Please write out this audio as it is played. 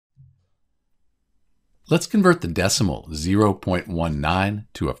Let's convert the decimal 0.19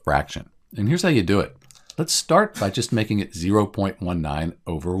 to a fraction. And here's how you do it. Let's start by just making it 0.19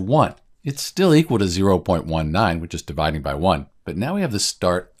 over 1. It's still equal to 0.19, we're just dividing by 1. But now we have the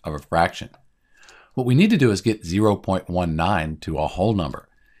start of a fraction. What we need to do is get 0.19 to a whole number.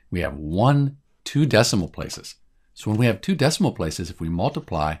 We have two decimal places. So when we have two decimal places, if we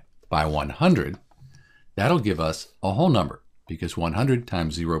multiply by 100, that'll give us a whole number, because 100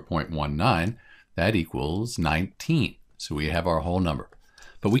 times 0.19, that equals 19. So we have our whole number.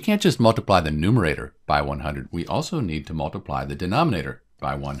 But we can't just multiply the numerator by 100. We also need to multiply the denominator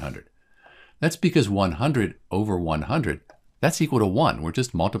by 100. That's because 100 over 100, that's equal to 1. We're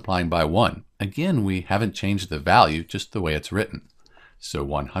just multiplying by 1. Again, we haven't changed the value, just the way it's written. So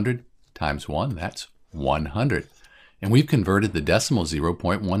 100 times 1, that's 100. And we've converted the decimal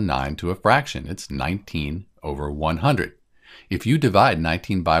 0.19 to a fraction. It's 19 over 100. If you divide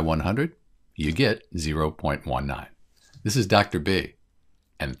 19 by 100, you get 0.19. This is Dr. B,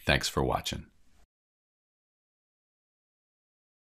 and thanks for watching.